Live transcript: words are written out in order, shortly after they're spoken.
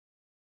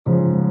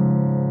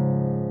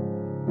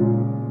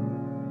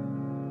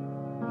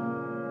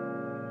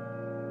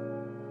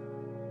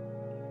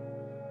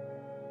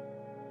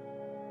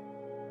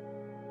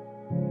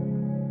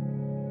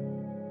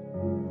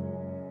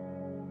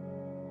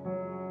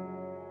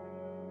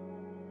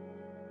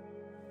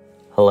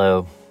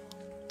Hello,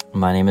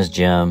 my name is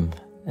Jim,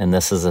 and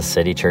this is a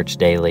City Church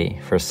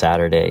Daily for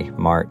Saturday,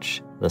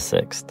 March the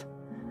 6th.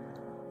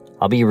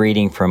 I'll be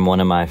reading from one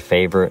of my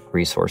favorite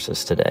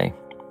resources today.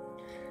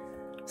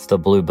 It's the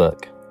Blue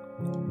Book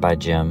by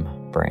Jim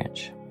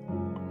Branch.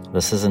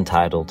 This is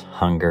entitled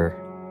Hunger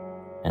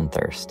and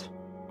Thirst.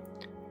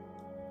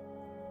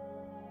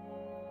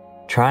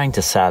 Trying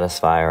to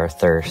satisfy our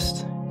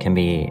thirst can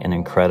be an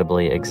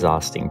incredibly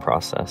exhausting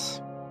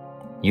process.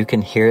 You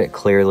can hear it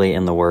clearly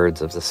in the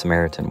words of the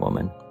Samaritan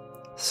woman.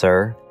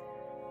 "Sir,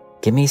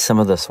 give me some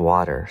of this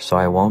water so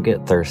I won't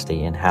get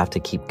thirsty and have to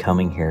keep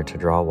coming here to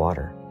draw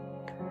water."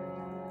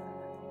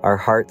 Our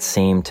hearts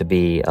seem to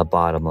be a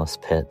bottomless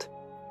pit,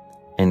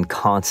 in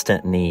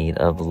constant need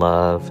of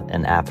love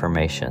and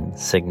affirmation,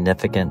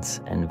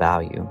 significance and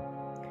value.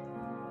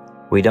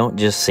 We don't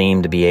just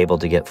seem to be able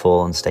to get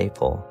full and stay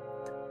full.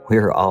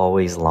 We're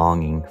always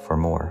longing for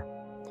more.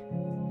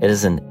 It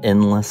is an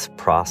endless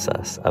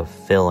process of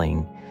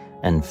filling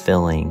and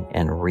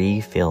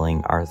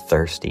refilling our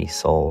thirsty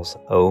souls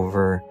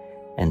over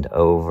and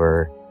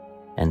over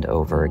and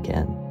over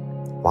again.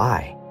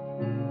 Why?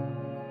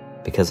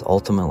 Because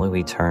ultimately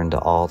we turn to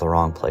all the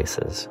wrong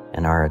places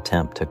in our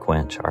attempt to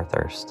quench our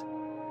thirst.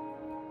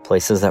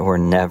 Places that were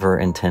never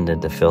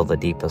intended to fill the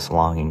deepest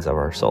longings of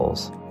our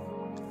souls.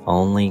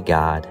 Only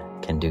God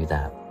can do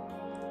that.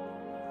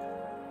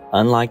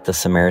 Unlike the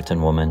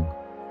Samaritan woman,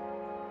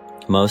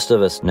 most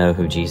of us know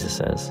who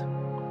Jesus is.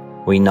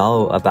 We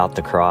know about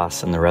the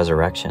cross and the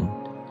resurrection,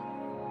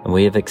 and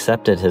we have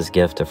accepted his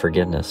gift of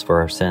forgiveness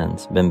for our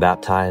sins, been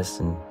baptized,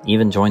 and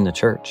even joined the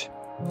church.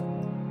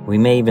 We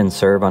may even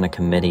serve on a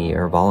committee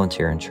or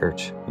volunteer in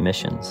church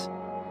missions.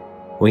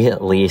 We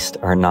at least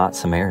are not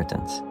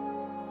Samaritans.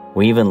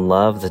 We even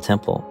love the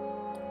temple,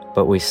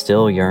 but we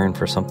still yearn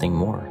for something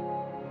more.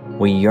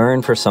 We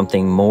yearn for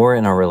something more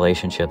in our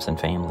relationships and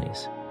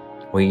families.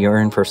 We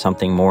yearn for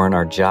something more in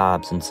our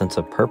jobs and sense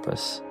of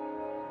purpose.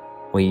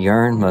 We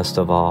yearn most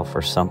of all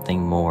for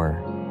something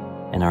more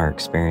in our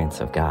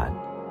experience of God.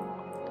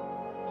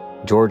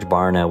 George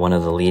Barna, one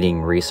of the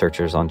leading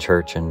researchers on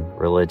church and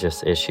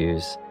religious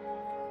issues,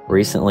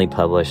 recently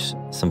published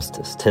some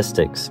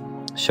statistics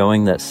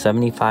showing that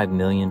 75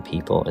 million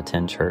people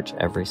attend church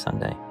every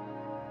Sunday,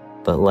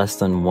 but less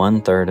than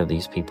 1/3 of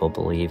these people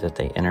believe that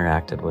they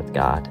interacted with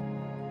God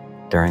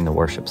during the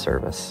worship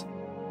service.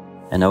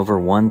 And over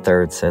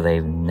 1/3 say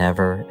they've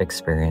never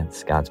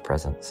experienced God's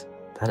presence.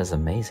 That is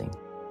amazing.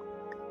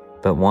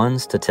 But one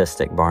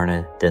statistic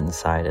Barna didn't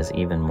cite is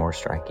even more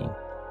striking.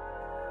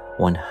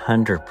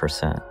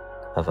 100%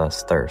 of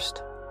us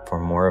thirst for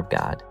more of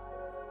God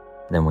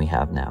than we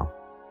have now.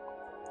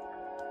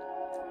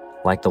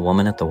 Like the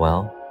woman at the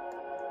well,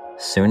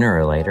 sooner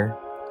or later,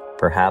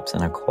 perhaps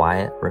in a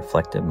quiet,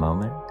 reflective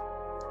moment,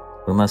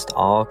 we must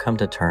all come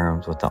to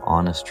terms with the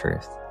honest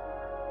truth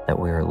that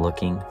we are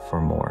looking for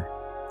more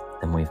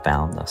than we've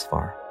found thus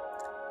far.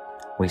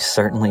 We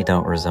certainly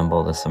don't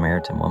resemble the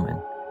Samaritan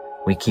woman.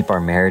 We keep our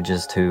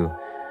marriages to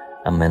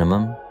a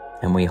minimum,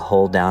 and we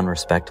hold down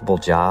respectable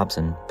jobs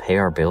and pay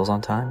our bills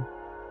on time.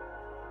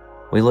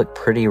 We look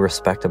pretty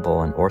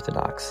respectable and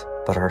orthodox,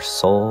 but our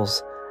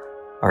souls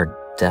are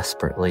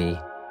desperately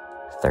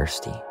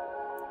thirsty.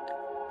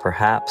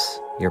 Perhaps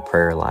your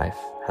prayer life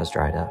has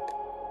dried up,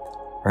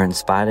 or in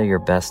spite of your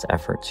best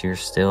efforts, you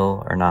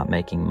still are not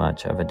making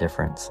much of a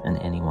difference in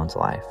anyone's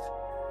life.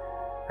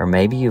 Or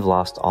maybe you've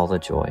lost all the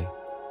joy,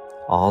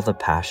 all the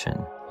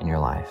passion in your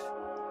life.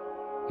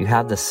 You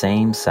have the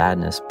same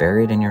sadness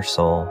buried in your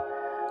soul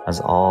as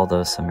all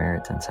those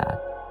Samaritans had.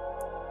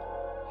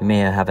 You may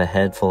have a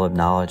head full of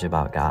knowledge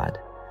about God,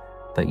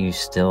 but you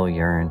still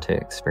yearn to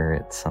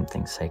experience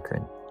something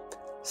sacred,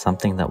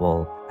 something that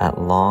will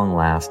at long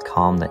last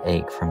calm the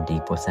ache from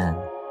deep within.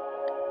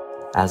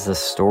 As the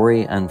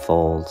story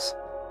unfolds,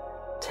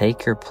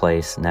 take your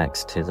place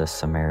next to the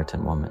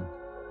Samaritan woman.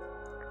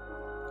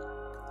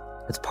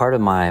 It's part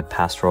of my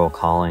pastoral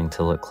calling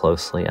to look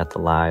closely at the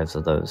lives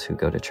of those who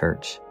go to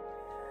church.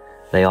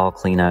 They all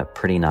clean up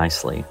pretty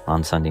nicely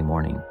on Sunday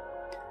morning.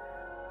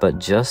 But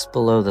just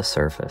below the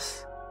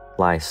surface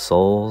lie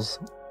souls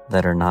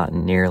that are not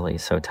nearly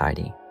so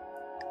tidy.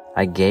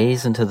 I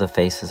gaze into the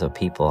faces of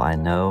people I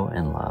know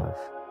and love.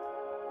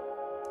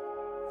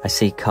 I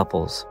see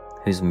couples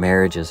whose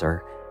marriages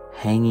are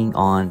hanging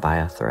on by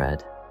a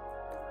thread.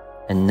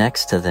 And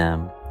next to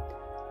them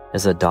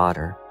is a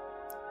daughter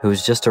who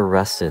was just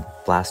arrested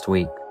last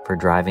week for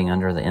driving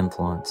under the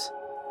influence.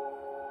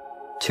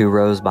 2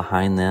 rows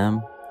behind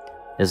them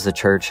is the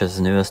church's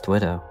newest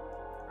widow,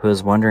 who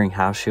is wondering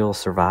how she will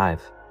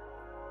survive,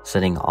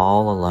 sitting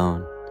all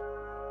alone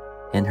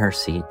in her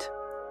seat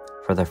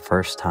for the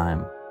first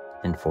time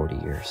in 40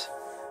 years.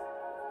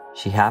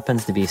 She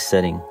happens to be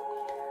sitting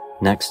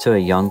next to a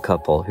young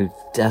couple who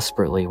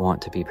desperately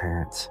want to be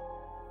parents,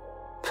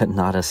 but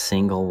not a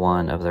single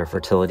one of their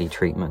fertility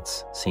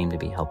treatments seem to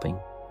be helping.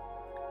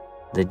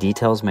 The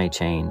details may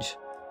change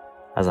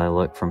as I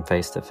look from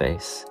face to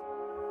face,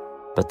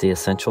 but the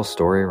essential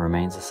story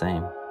remains the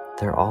same.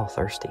 They're all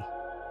thirsty.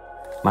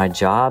 My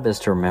job is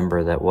to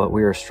remember that what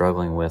we are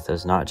struggling with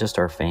is not just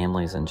our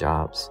families and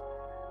jobs.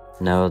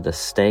 No, the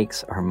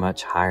stakes are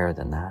much higher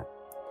than that.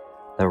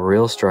 The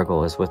real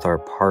struggle is with our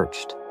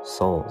parched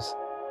souls.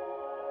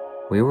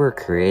 We were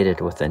created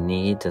with a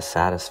need to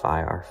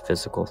satisfy our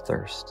physical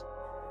thirst.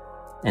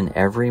 And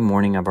every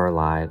morning of our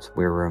lives,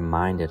 we're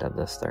reminded of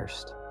this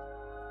thirst.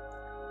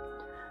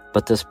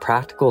 But this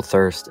practical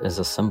thirst is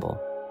a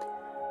symbol,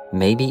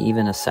 maybe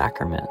even a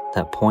sacrament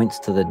that points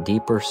to the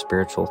deeper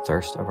spiritual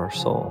thirst of our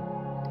soul.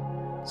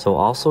 So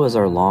also is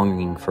our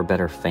longing for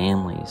better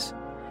families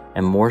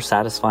and more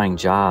satisfying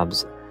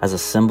jobs as a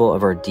symbol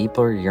of our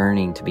deeper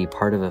yearning to be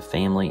part of a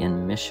family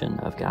and mission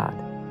of God.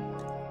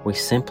 We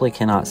simply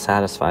cannot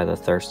satisfy the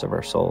thirst of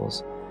our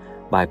souls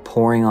by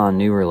pouring on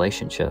new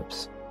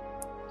relationships,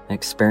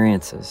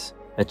 experiences,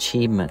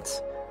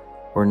 achievements,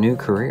 or new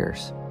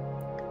careers.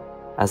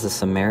 As the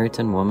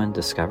Samaritan woman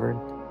discovered,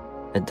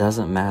 it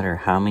doesn't matter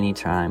how many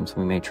times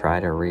we may try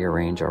to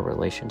rearrange our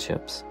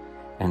relationships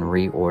and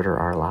reorder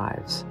our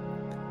lives.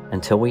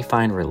 Until we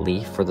find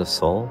relief for the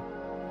soul,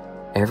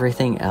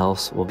 everything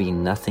else will be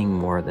nothing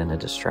more than a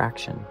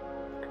distraction,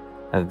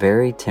 a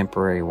very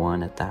temporary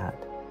one at that,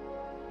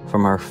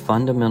 from our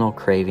fundamental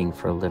craving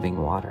for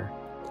living water.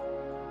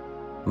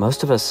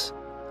 Most of us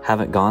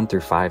haven't gone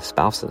through 5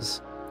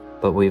 spouses,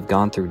 but we've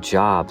gone through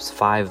jobs,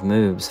 5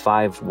 moves,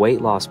 5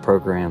 weight loss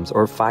programs,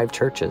 or 5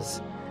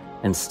 churches,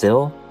 and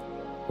still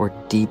we're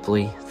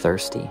deeply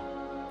thirsty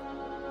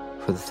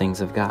for the things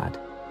of God.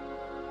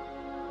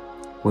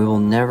 We will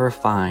never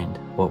find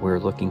what we're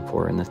looking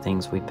for in the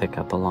things we pick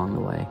up along the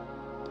way.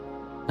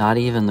 Not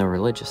even the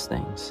religious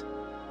things.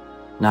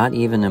 Not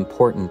even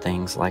important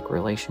things like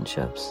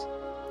relationships.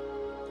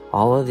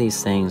 All of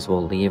these things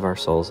will leave our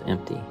souls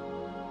empty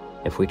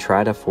if we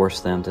try to force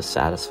them to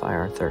satisfy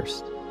our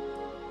thirst.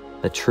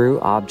 The true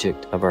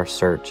object of our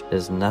search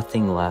is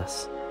nothing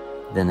less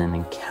than an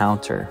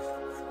encounter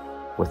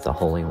with the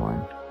Holy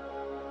One.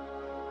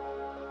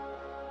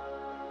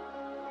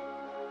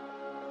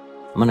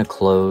 I'm going to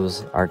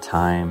close our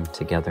time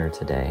together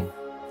today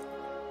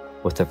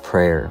with a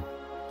prayer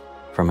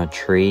from a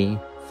tree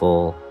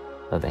full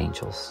of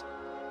angels.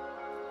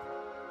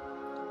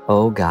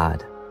 O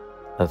God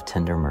of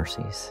tender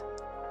mercies,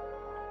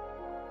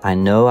 I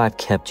know I've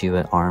kept you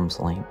at arm's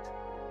length.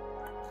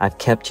 I've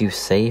kept you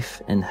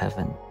safe in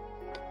heaven,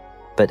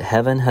 but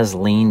heaven has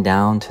leaned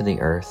down to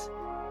the earth,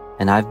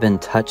 and I've been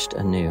touched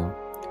anew.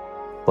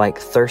 Like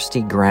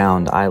thirsty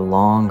ground, I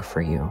long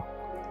for you.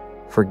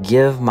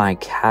 Forgive my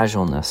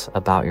casualness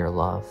about your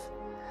love.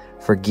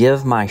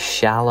 Forgive my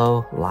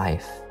shallow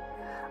life.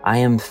 I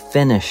am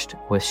finished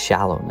with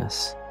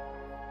shallowness.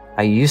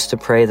 I used to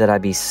pray that I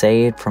be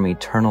saved from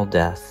eternal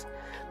death,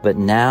 but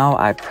now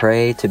I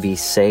pray to be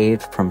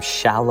saved from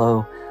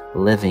shallow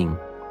living.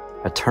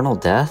 Eternal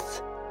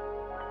death?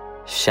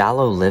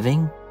 Shallow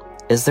living?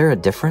 Is there a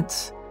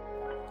difference?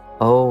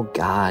 Oh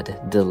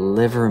God,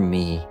 deliver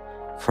me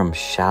from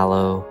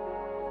shallow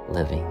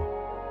living.